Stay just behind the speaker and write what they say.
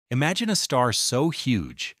Imagine a star so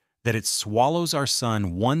huge that it swallows our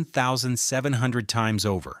sun 1,700 times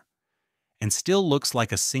over and still looks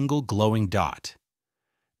like a single glowing dot.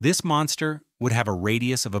 This monster would have a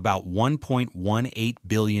radius of about 1.18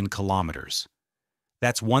 billion kilometers.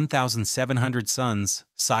 That's 1,700 suns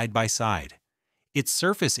side by side. Its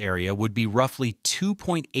surface area would be roughly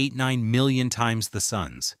 2.89 million times the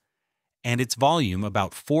sun's, and its volume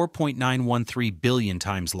about 4.913 billion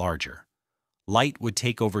times larger. Light would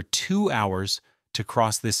take over 2 hours to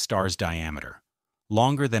cross this star's diameter,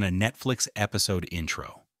 longer than a Netflix episode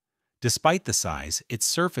intro. Despite the size, its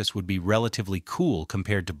surface would be relatively cool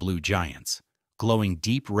compared to blue giants, glowing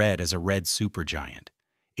deep red as a red supergiant.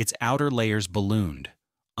 Its outer layers ballooned,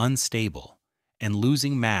 unstable, and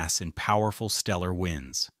losing mass in powerful stellar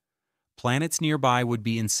winds. Planets nearby would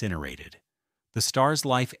be incinerated. The star's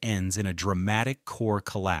life ends in a dramatic core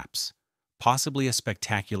collapse, possibly a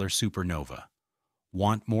spectacular supernova.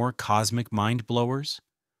 Want more cosmic mind blowers?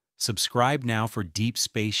 Subscribe now for deep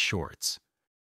space shorts.